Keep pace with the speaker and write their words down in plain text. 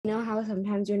You know how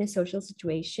sometimes you're in a social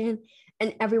situation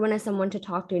and everyone has someone to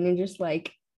talk to and you're just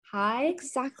like, hi.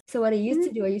 Exactly. So what I used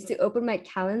to do, I used to open my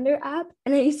calendar app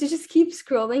and I used to just keep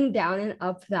scrolling down and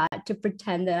up that to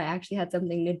pretend that I actually had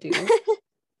something to do.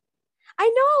 I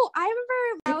know. I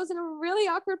remember I was in a really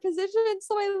awkward position,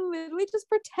 so I literally just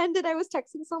pretended I was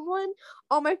texting someone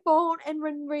on my phone, and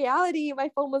in reality,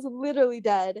 my phone was literally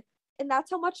dead. And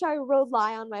that's how much I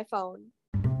rely on my phone.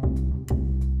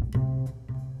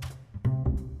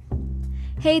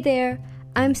 Hey there,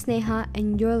 I'm Sneha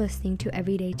and you're listening to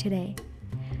Everyday Today.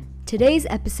 Today's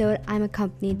episode, I'm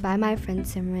accompanied by my friend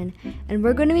Simran, and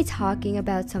we're going to be talking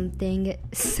about something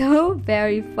so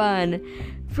very fun.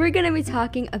 We're going to be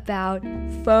talking about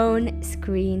phone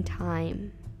screen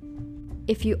time.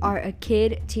 If you are a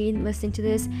kid, teen listening to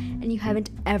this, and you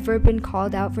haven't ever been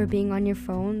called out for being on your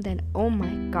phone, then oh my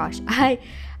gosh, I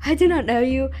do not know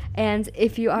you. And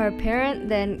if you are a parent,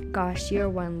 then gosh, you're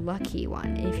one lucky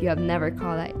one if you have never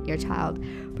called out your child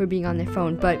for being on their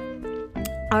phone. But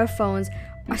our phones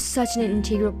are such an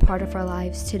integral part of our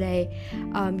lives today,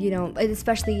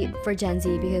 especially for Gen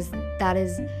Z, because that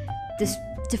is this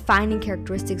defining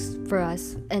characteristics for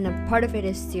us, and a part of it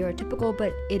is stereotypical,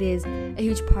 but it is a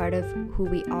huge part of who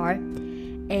we are,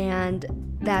 and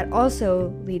that also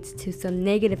leads to some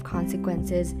negative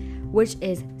consequences, which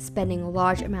is spending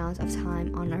large amounts of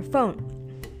time on our phone.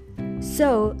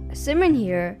 So Simran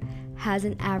here has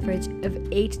an average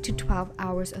of 8 to 12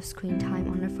 hours of screen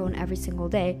time on her phone every single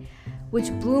day,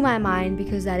 which blew my mind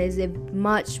because that is a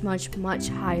much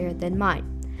higher than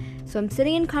mine. So I'm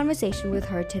sitting in conversation with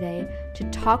her today to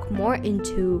talk more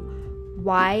into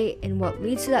why and what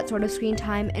leads to that sort of screen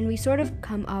time, and we sort of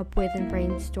come up with and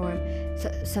brainstorm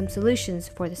some solutions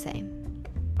for the same.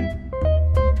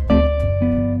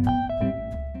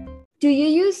 Do you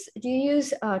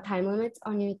use time limits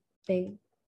on your thing?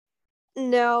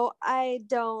 No, I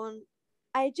don't.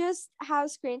 I just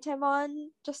have screen time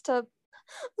on just to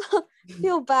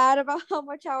feel bad about how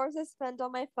much hours I spend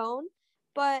on my phone.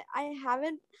 But I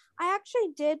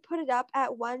actually did put it up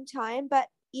at one time, but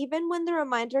even when the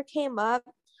reminder came up,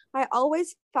 I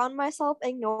always found myself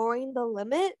ignoring the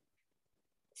limit.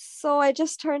 So I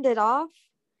just turned it off.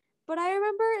 But I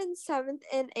remember in seventh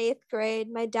and eighth grade,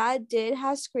 my dad did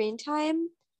have screen time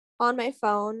on my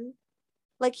phone.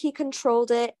 Like he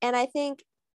controlled it. And I think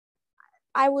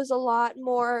I was a lot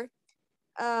more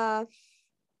uh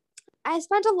I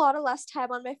spent a lot of less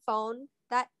time on my phone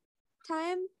that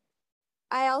time.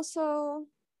 I also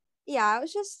I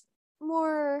was just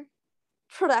more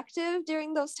productive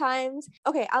during those times.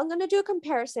 Okay, I'm gonna do a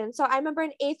comparison. So I remember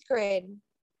in eighth grade,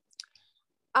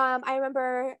 I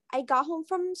remember I got home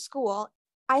from school.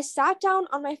 I sat down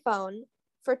on my phone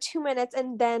for 2 minutes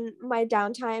and then my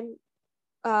downtime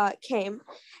came.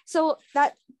 So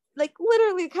that like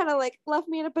literally kind of like left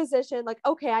me in a position like,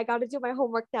 okay, I got to do my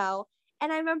homework now.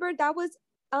 And I remember that was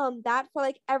that for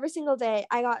like every single day.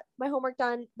 I got my homework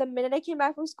done the minute I came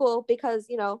back from school because,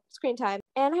 screen time.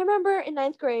 And I remember in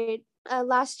ninth grade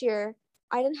last year,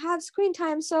 I didn't have screen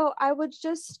time, so I would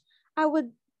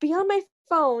be on my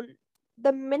phone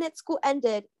the minute school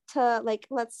ended to, like,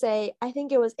 let's say I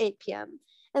think it was 8 p.m.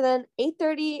 And then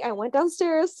 8:30 I went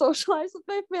downstairs, socialized with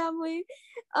my family,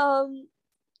 um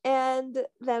and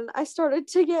then I started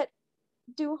to get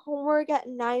do homework at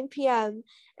 9 p.m.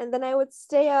 and then I would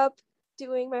stay up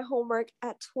doing my homework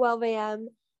at 12 a.m.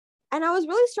 and I was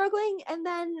really struggling, and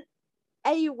then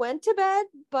I went to bed,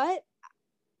 but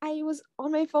I was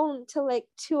on my phone till like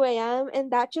 2 a.m.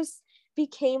 and that just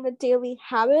became a daily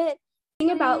habit. The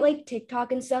thing about like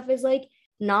TikTok and stuff is like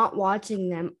not watching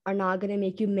them are not going to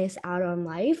make you miss out on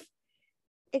life.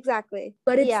 Exactly.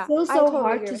 But it's Yeah, still I so totally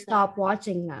hard agree to with that. stop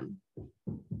watching them.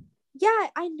 Yeah,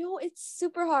 I know, it's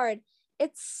super hard.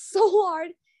 It's so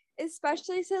hard,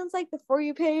 especially since like the For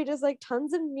You page is like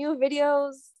tons of new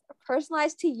videos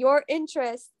personalized to your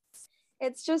interests.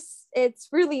 It's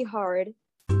really hard.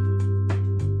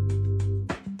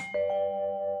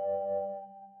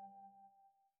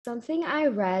 Something I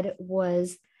read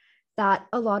was that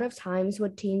a lot of times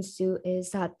what teens do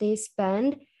is that they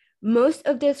spend most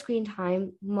of their screen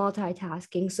time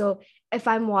multitasking. So if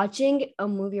I'm watching a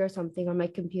movie or something on my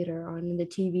computer or on the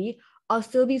TV, I'll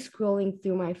still be scrolling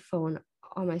through my phone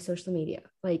on my social media,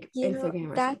 like You know,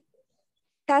 Instagram or that something.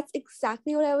 that's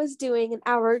exactly what I was doing an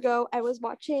hour ago. I was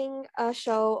watching a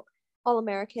show, All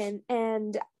American,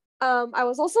 and I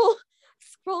was also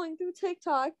scrolling through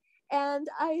TikTok, and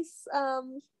I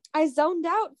zoned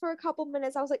out for a couple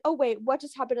minutes. I was like, "Oh wait, what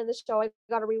just happened in the show?" I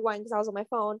got to rewind because I was on my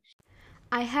phone.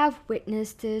 I have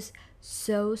witnessed this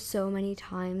so many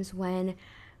times when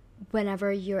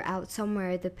whenever you're out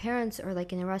somewhere, the parents, or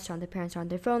like in a restaurant, the parents are on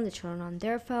their phone, the children are on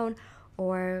their phone,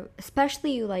 or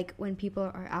especially like when people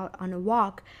are out on a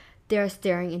walk, they're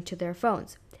staring into their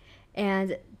phones.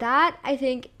 And that, I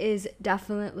think, is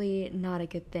definitely not a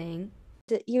good thing.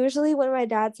 Usually when my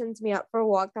dad sends me out for a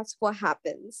walk, that's what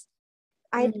happens.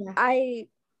 I Yeah. I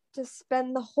just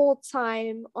spend the whole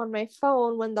time on my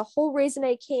phone when the whole reason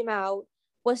I came out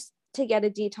was to get a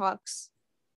detox.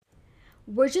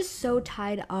 We're just so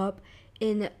tied up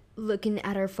in looking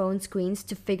at our phone screens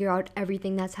to figure out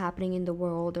everything that's happening in the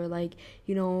world, or like,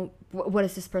 what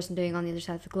is this person doing on the other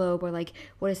side of the globe, or like,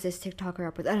 what is this TikToker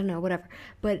up with, I don't know, whatever.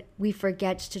 But we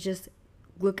forget to just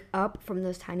look up from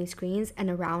those tiny screens and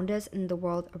around us and the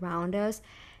world around us,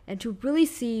 and to really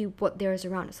see what there is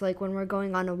around us. So like when we're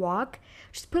going on a walk,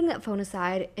 just putting that phone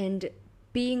aside and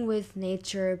being with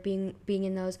nature, being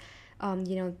in those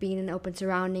being in an open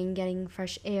surrounding, getting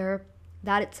fresh air,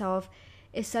 that itself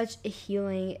is such a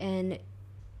healing and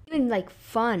even like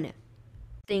fun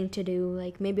thing to do,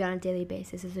 like maybe on a daily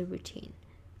basis as a routine.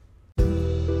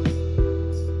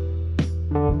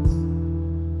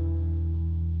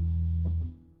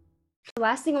 The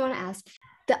last thing I want to ask,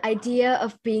 the idea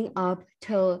of being up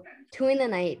till 2 in the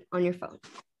night on your phone.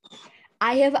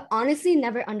 I have honestly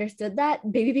never understood that,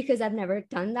 maybe because I've never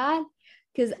done that,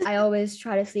 because I always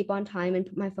try to sleep on time and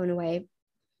put my phone away.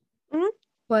 Mhm.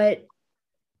 But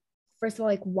first of all,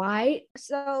 like, why?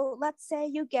 So let's say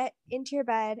you get into your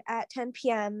bed at 10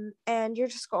 p.m. and you're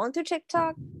just scrolling through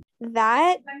TikTok.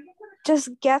 That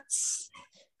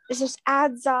it just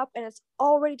adds up and it's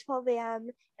already 12 a.m.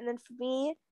 And then for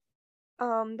me,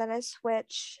 then I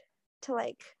switch to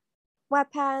like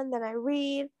Wattpad, then I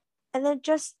read, and then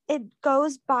it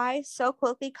goes by so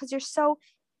quickly because you're so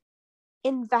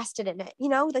invested in it,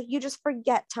 like you just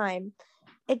forget time.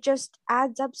 It just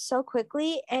adds up so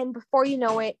quickly, and before you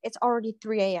know it, it's already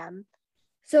 3 a.m.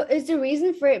 So is the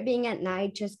reason for it being at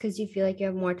night just because you feel like you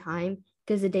have more time?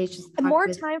 Because the day's just And more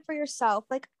with... time for yourself.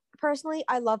 Like personally,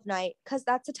 I love night because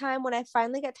that's a time when I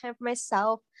finally get time for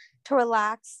myself to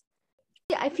relax.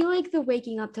 I feel like the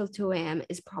waking up till 2 a.m.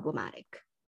 is problematic.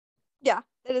 Yeah,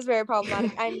 it is very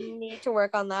problematic. I need to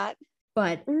work on that.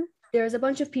 But there's a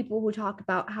bunch of people who talk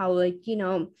about how, like,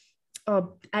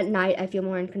 at night I feel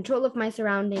more in control of my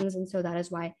surroundings, and so that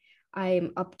is why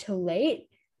I'm up till late.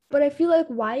 But I feel like,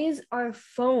 why is our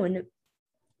phone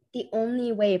the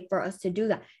only way for us to do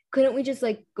that? Couldn't we just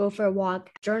like go for a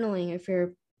walk, journaling, if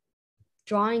you're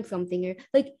drawing something, or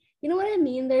like, you know what I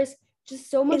mean? There's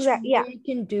just so much more Yeah. you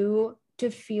can do to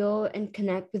feel and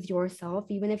connect with yourself,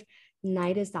 even if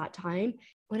night is that time.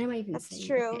 What am I even That's saying?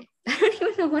 true. Okay. I don't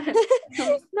even know what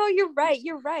No, you're right.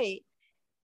 You're right.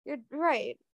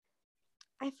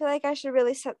 I feel like I should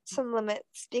really set some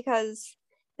limits because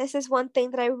this is one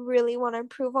thing that I really want to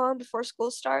improve on before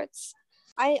school starts.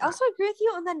 I also agree with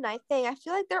you on the night thing. I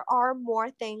feel like there are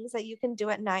more things that you can do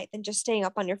at night than just staying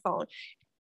up on your phone.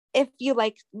 If you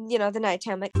like, the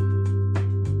nighttime, like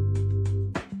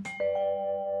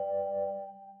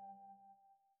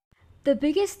the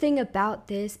biggest thing about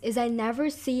this is I never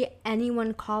see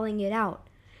anyone calling it out.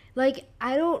 Like,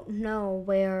 I don't know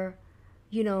where,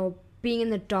 being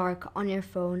in the dark on your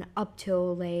phone up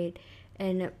till late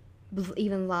and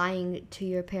even lying to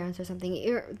your parents or something.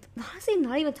 You're honestly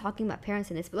not even talking about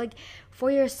parents in this, but like for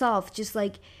yourself, just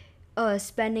like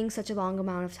spending such a long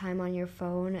amount of time on your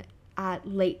phone at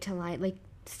late to night. Like,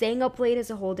 staying up late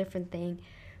is a whole different thing,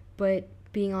 but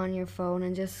being on your phone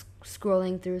and just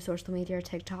scrolling through social media or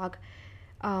TikTok,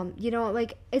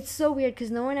 like, it's so weird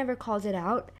because no one ever calls it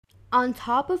out. On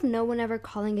top of no one ever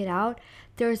calling it out,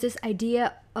 there's this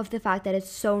idea of the fact that it's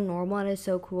so normal and it's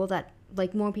so cool that,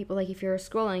 like, more people, like, if you're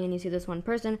scrolling and you see this one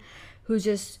person who's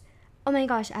just, oh my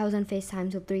gosh, I was on FaceTime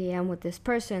till 3 a.m. with this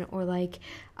person, or like,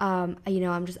 I'm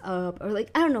just up, or like,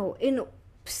 I don't know, in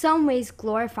some ways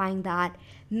glorifying that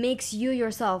makes you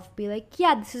yourself be like,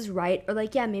 yeah, this is right, or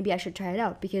like, yeah, maybe I should try it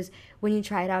out, because when you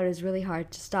try it out, it's really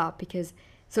hard to stop, because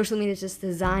social media is just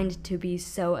designed to be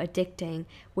so addicting,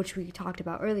 which we talked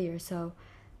about earlier. So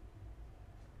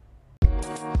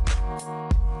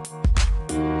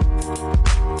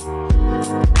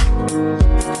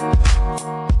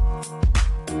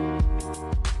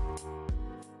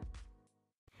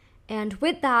and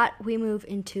with that, we move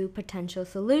into potential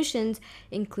solutions,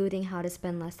 including how to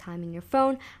spend less time in your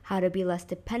phone, how to be less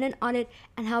dependent on it,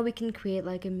 and how we can create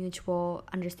like a mutual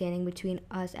understanding between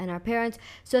us and our parents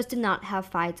so as to not have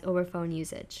fights over phone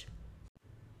usage.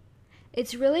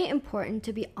 It's really important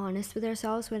to be honest with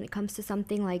ourselves when it comes to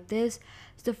something like this.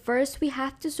 So first, we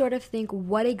have to sort of think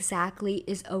what exactly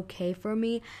is okay for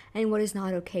me and what is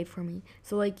not okay for me.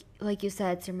 So like you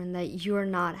said, Simran, that you're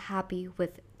not happy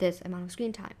with this amount of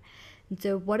screen time. And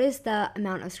so what is the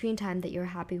amount of screen time that you're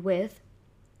happy with?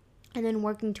 And then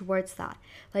working towards that.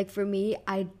 Like for me,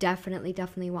 I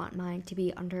definitely want mine to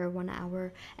be under 1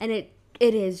 hour. And it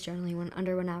is generally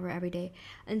under 1 hour every day.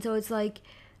 And so it's like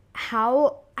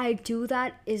how I do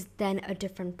that is then a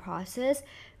different process.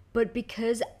 But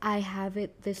because I have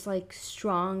this like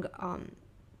strong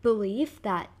belief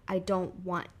that I don't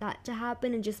want that to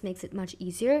happen, it just makes it much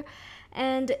easier.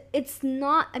 And it's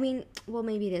not, I mean, well,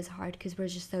 maybe it is hard because we're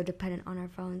just so dependent on our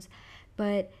phones.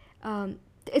 But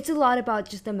it's a lot about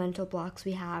just the mental blocks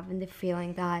we have and the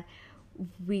feeling that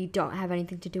we don't have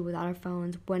anything to do without our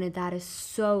phones, when that is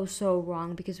so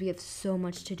wrong, because we have so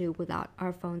much to do without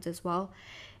our phones as well.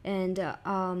 And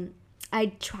I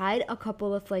tried a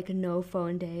couple of like no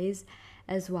phone days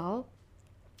as well.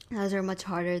 Those are much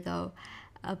harder though.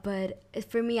 But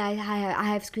for me, I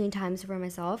have screen times for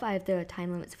myself. I have the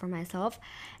time limits for myself.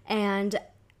 And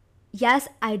yes,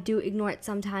 I do ignore it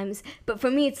sometimes. But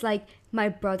for me, it's like my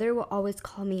brother will always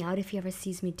call me out if he ever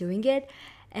sees me doing it.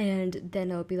 And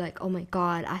then it'll be like, oh my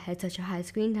God, I had such a high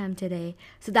screen time today.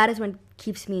 So that is what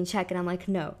keeps me in check. And I'm like,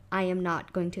 no, I am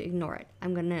not going to ignore it.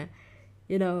 I'm going to,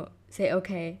 say,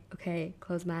 okay,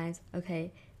 close my eyes,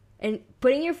 okay. And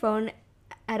putting your phone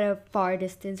at a far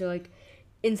distance or like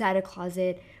inside a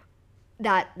closet,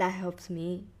 that helps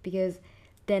me, because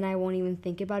then I won't even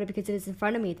think about it, because if it's in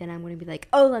front of me, then I'm going to be like,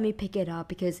 oh, let me pick it up,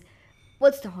 because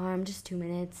what's the harm, just 2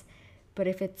 minutes. But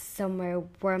if it's somewhere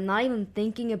where I'm not even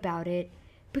thinking about it,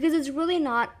 because it's really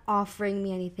not offering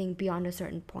me anything beyond a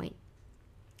certain point.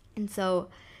 And so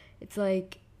it's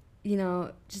like,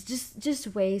 just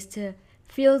ways to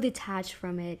feel detached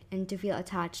from it and to feel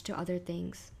attached to other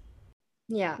things.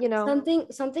 Yeah.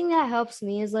 Something that helps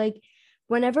me is like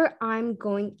whenever I'm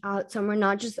going out somewhere,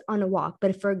 not just on a walk, but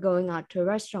if we're going out to a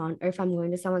restaurant or if I'm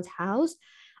going to someone's house,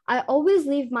 I always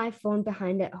leave my phone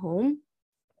behind at home,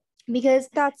 because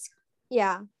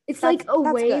it's like a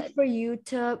way for you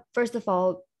to, first of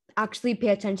all, actually pay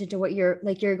attention to what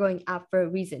you're going out for a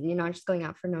reason. You're not just going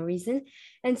out for no reason.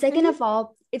 And second of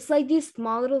all, it's like these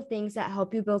small little things that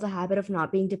help you build a habit of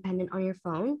not being dependent on your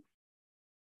phone.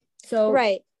 So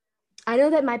right. I know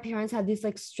that my parents have this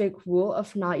like strict rule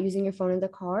of not using your phone in the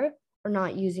car or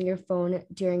not using your phone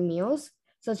during meals.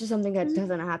 So it's just something that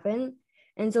doesn't happen.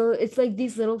 And so it's like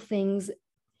these little things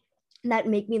that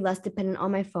make me less dependent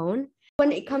on my phone.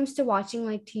 When it comes to watching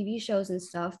like TV shows and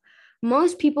stuff,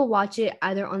 most people watch it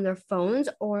either on their phones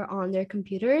or on their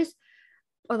computers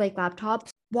or like laptops.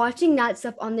 Watching that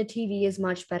stuff on the TV is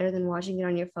much better than watching it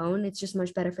on your phone. It's just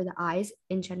much better for the eyes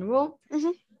in general.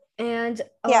 And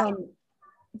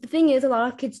the thing is, a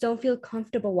lot of kids don't feel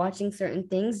comfortable watching certain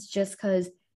things just because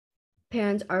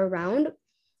parents are around.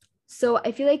 So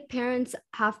I feel like parents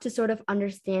have to sort of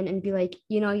understand and be like,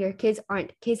 your kids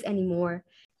aren't kids anymore.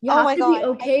 You have to be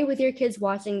okay with your kids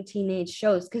watching teenage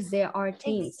shows because they are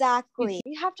teens. Exactly.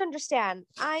 You have to understand,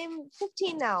 I'm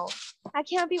 15 now. I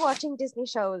can't be watching Disney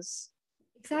shows.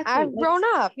 Exactly. I've grown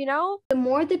up, The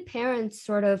more the parents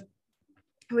sort of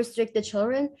restrict the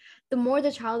children, the more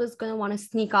the child is going to want to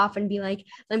sneak off and be like,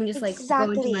 let me just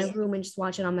go into my room and just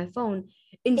watch it on my phone.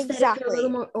 Instead, if you're a little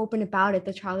more open about it,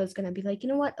 the child is going to be like, you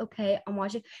know what? Okay, I'm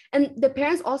watching. And the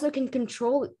parents also can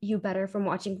control you better from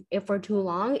watching it for too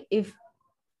long if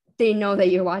they know that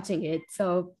you're watching it.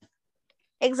 So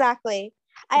exactly.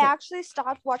 I actually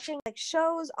stopped watching like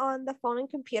shows on the phone and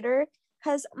computer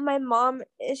because my mom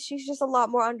she's just a lot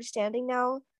more understanding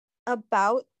now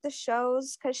about the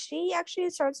shows, because she actually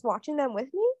starts watching them with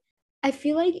me. I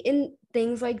feel like in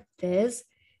things like this,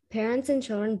 parents and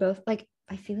children both, like,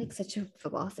 I feel like such a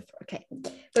philosopher, okay,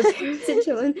 but parents and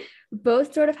children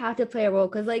both sort of have to play a role,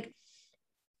 because like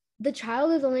the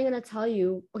child is only going to tell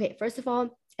you, okay, first of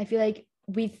all, I feel like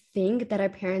we think that our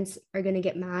parents are going to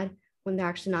get mad when they're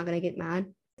actually not going to get mad.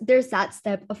 There's that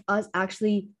step of us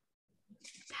actually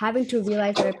having to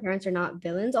realize that our parents are not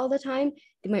villains all the time.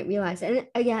 They might realize it. And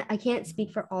again, I can't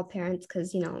speak for all parents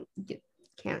because, you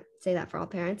can't say that for all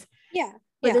parents. Yeah.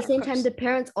 But at the same time, the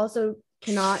parents also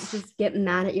cannot just get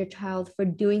mad at your child for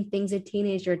doing things a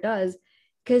teenager does,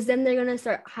 because then they're going to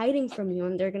start hiding from you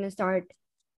and they're going to start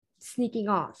sneaking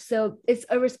off. So it's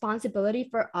a responsibility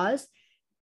for us,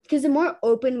 because the more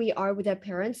open we are with our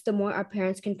parents, the more our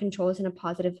parents can control us in a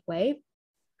positive way.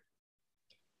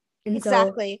 And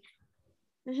exactly.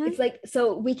 So it's like,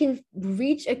 so we can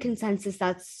reach a consensus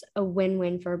that's a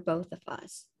win-win for both of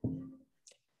us.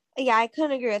 Yeah, I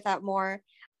couldn't agree with that more.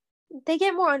 They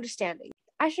get more understanding.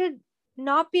 I should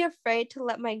not be afraid to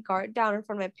let my guard down in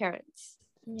front of my parents.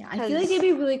 Yeah, I feel like it'd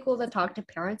be really cool to talk to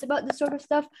parents about this sort of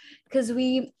stuff, because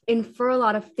we infer a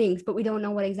lot of things, but we don't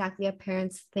know what exactly our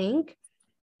parents think.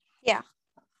 Yeah.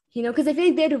 Because I feel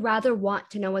like they'd rather want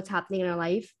to know what's happening in our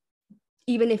life,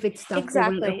 even if it's stuff they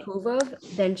wouldn't Exactly. approve of,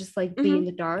 than just like be in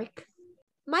the dark.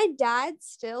 My dad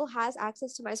still has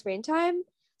access to my screen time,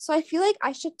 so I feel like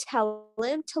I should tell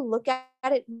him to look at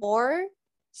it more.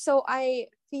 So I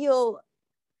feel,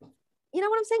 you know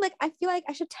what I'm saying? Like, I feel like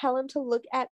I should tell him to look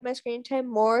at my screen time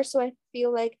more. So I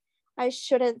feel like I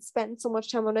shouldn't spend so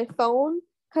much time on my phone.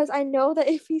 Because I know that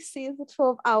if he sees the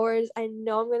 12 hours, I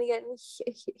know I'm going to get in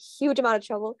a huge amount of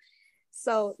trouble.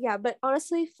 So yeah, but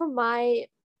honestly, for my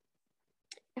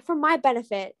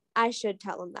benefit, I should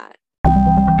tell him that.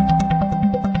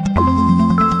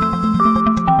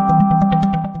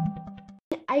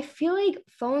 I feel like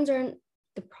phones aren't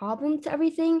the problem to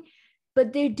everything,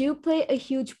 but they do play a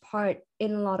huge part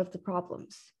in a lot of the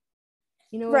problems.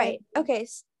 You know what I Right. mean? Okay.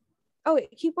 Oh,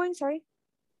 wait, keep going. Sorry.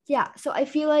 Yeah. So I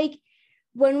feel like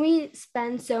when we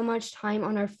spend so much time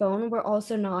on our phone, we're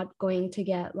also not going to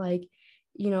get like,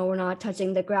 we're not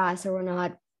touching the grass or we're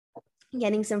not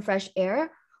getting some fresh air.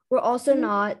 We're also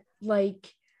not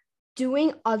like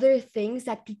doing other things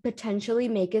that could potentially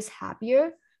make us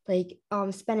happier, like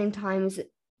spending time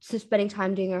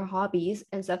doing our hobbies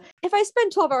and stuff. If I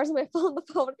spend 12 hours on my phone,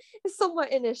 the phone is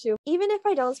somewhat an issue. Even if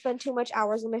I don't spend too much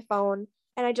hours on my phone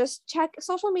and I just check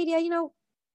social media,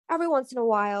 every once in a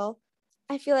while,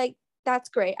 I feel like that's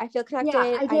great. I feel connected.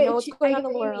 Yeah, I know what's going on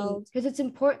in the world. Because it's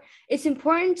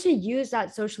important to use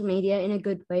that social media in a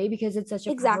good way, because it's such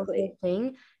a powerful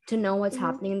thing to know what's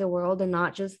happening in the world and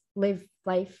not just live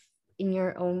life in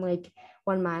your own like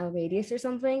 1 mile radius or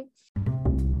something.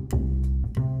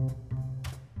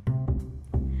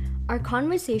 Our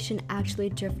conversation actually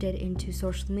drifted into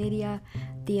social media,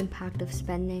 the impact of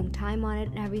spending time on it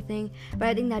and everything, but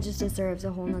I think that just deserves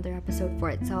a whole nother episode for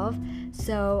itself.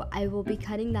 So I will be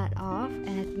cutting that off, and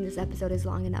I think this episode is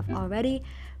long enough already,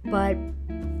 but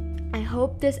I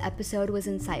hope this episode was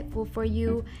insightful for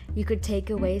you. You could take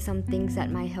away some things that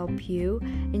might help you,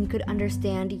 and you could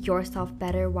understand yourself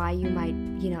better, why you might,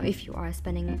 if you are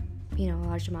spending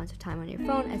large amounts of time on your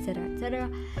phone, etc., etc.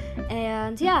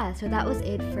 And yeah, so that was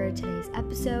it for today's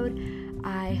episode.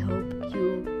 I hope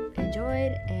you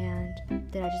enjoyed. And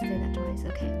did I just say that twice?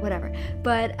 Okay, whatever.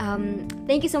 But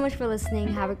thank you so much for listening.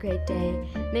 Have a great day.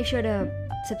 Make sure to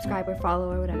subscribe or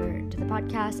follow or whatever to the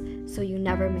podcast so you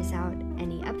never miss out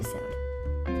any episode.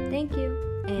 Thank you,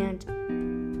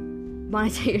 and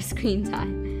monitor your screen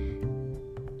time.